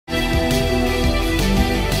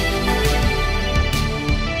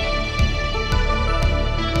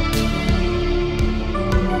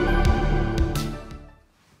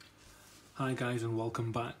guys, and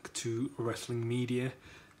welcome back to Wrestling Media.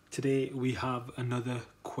 Today we have another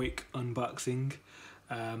quick unboxing.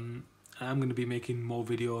 I'm going to be making more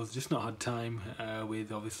videos, just not had time with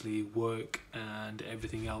obviously work and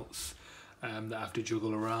everything else that I have to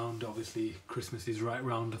juggle around. Obviously Christmas is right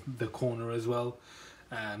around the corner as well.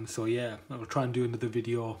 So yeah, I'll try and do another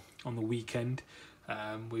video on the weekend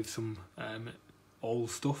with some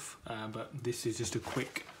old stuff, but this is just a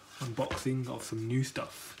quick unboxing of some new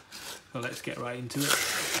stuff. So let's get right into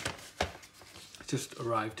it. It just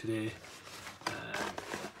arrived today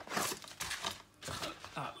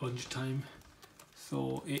at lunchtime.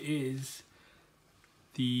 So it is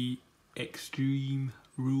the Extreme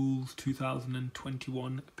Rules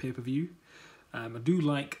 2021 pay-per-view. I do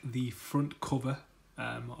like the front cover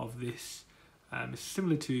of this. It's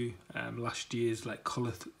similar to last year's like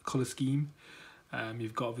colour scheme.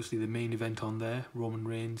 You've got obviously the main event on there, Roman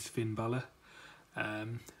Reigns, Finn Balor,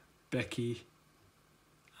 Becky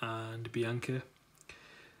and Bianca.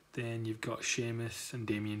 Then you've got Sheamus and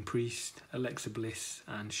Damian Priest, Alexa Bliss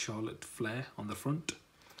and Charlotte Flair on the front.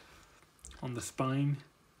 On the spine,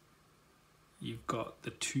 you've got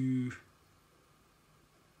the two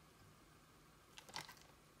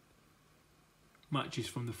matches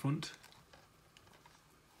from the front.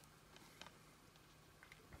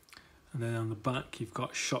 And then on the back, you've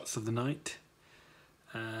got shots of the night.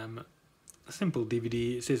 A simple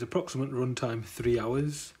DVD. It says approximate runtime 3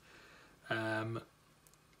 hours. And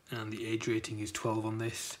the age rating is 12 on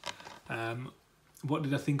this. What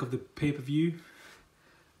did I think of the pay-per-view?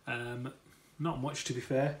 Not much, to be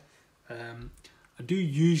fair. I do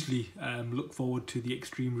usually look forward to the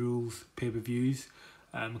Extreme Rules pay-per-views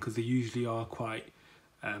because they usually are quite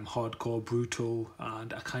hardcore, brutal,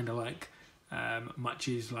 and I kind of like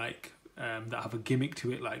matches like that have a gimmick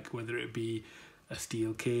to it, like whether it be a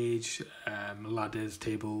steel cage, ladders,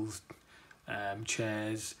 tables,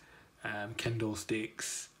 chairs, kendo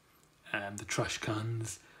sticks, the trash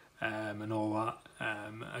cans, and all that.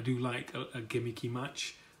 I do like a gimmicky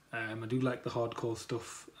match. I do like the hardcore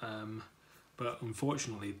stuff, but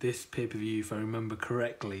unfortunately this pay-per-view, if I remember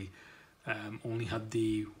correctly, only had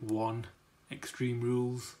the one Extreme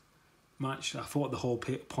Rules match. I thought the whole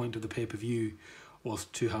point of the pay-per-view was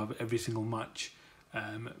to have every single match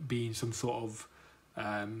being some sort of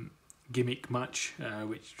gimmick match,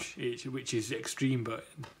 which is extreme, but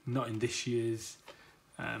not in this year's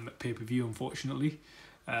pay-per-view, unfortunately.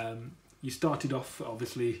 You started off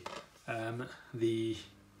obviously the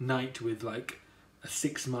night with like a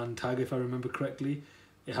 6-man tag, if I remember correctly.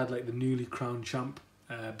 It had like the newly crowned champ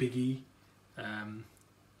Big E, and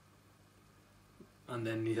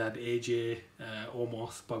then you had AJ,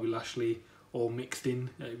 Omos, Bobby Lashley, all mixed in.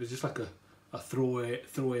 It was just like a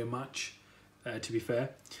throwaway match, to be fair.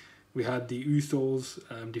 We had the Usos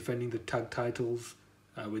defending the tag titles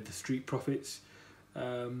with the Street Profits.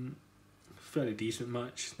 Fairly decent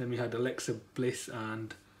match. Then we had Alexa Bliss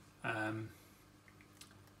and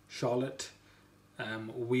Charlotte.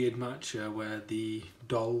 Weird match where the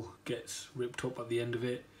doll gets ripped up at the end of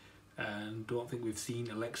it. And don't think we've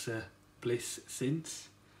seen Alexa Bliss since.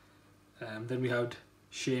 Then we had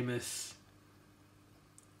Sheamus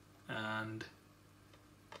and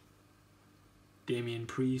Damian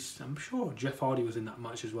Priest. I'm sure Jeff Hardy was in that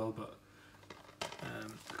match as well, but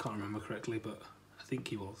I can't remember correctly, but I think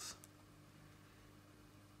he was.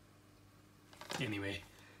 Anyway,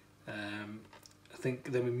 I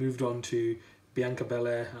think then we moved on to Bianca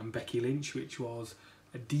Belair and Becky Lynch, which was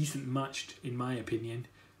a decent match in my opinion.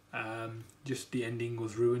 Just the ending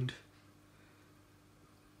was ruined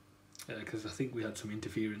because I think we had some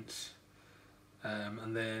interference.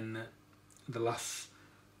 And then the last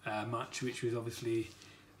match, which was obviously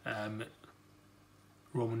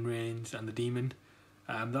Roman Reigns and the Demon.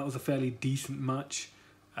 That was a fairly decent match.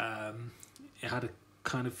 It had a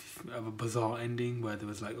kind of a bizarre ending where there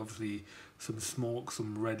was like obviously some smoke,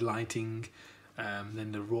 some red lighting,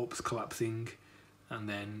 then the ropes collapsing, and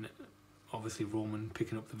then obviously Roman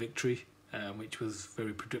picking up the victory, which was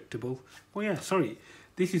very predictable. Oh yeah, sorry,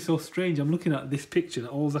 this is so strange. I'm looking at this picture and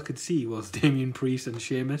all I could see was Damian Priest and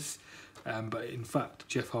Sheamus, but in fact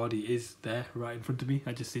Jeff Hardy is there right in front of me.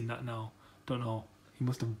 I just seen that now. Don't know, he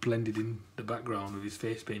must have blended in the background with his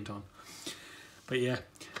face paint on. But yeah,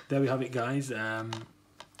 there we have it, guys.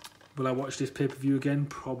 Will I watch this pay-per-view again?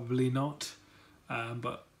 Probably not,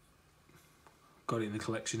 but got it in the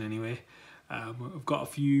collection anyway. I've got a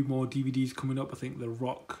few more DVDs coming up. I think The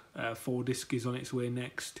Rock 4-disc is on its way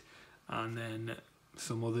next, and then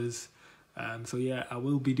some others. So yeah, I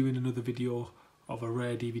will be doing another video of a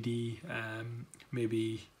rare DVD,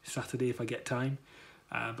 maybe Saturday if I get time.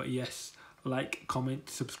 But yes, like, comment,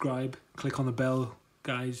 subscribe, click on the bell,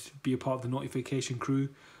 guys. Be a part of the notification crew.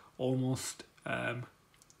 Almost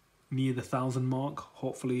near the 1,000 mark.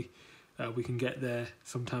 Hopefully we can get there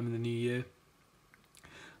sometime in the new year.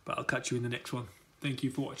 But I'll catch you in the next one. Thank you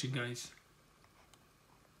for watching, guys.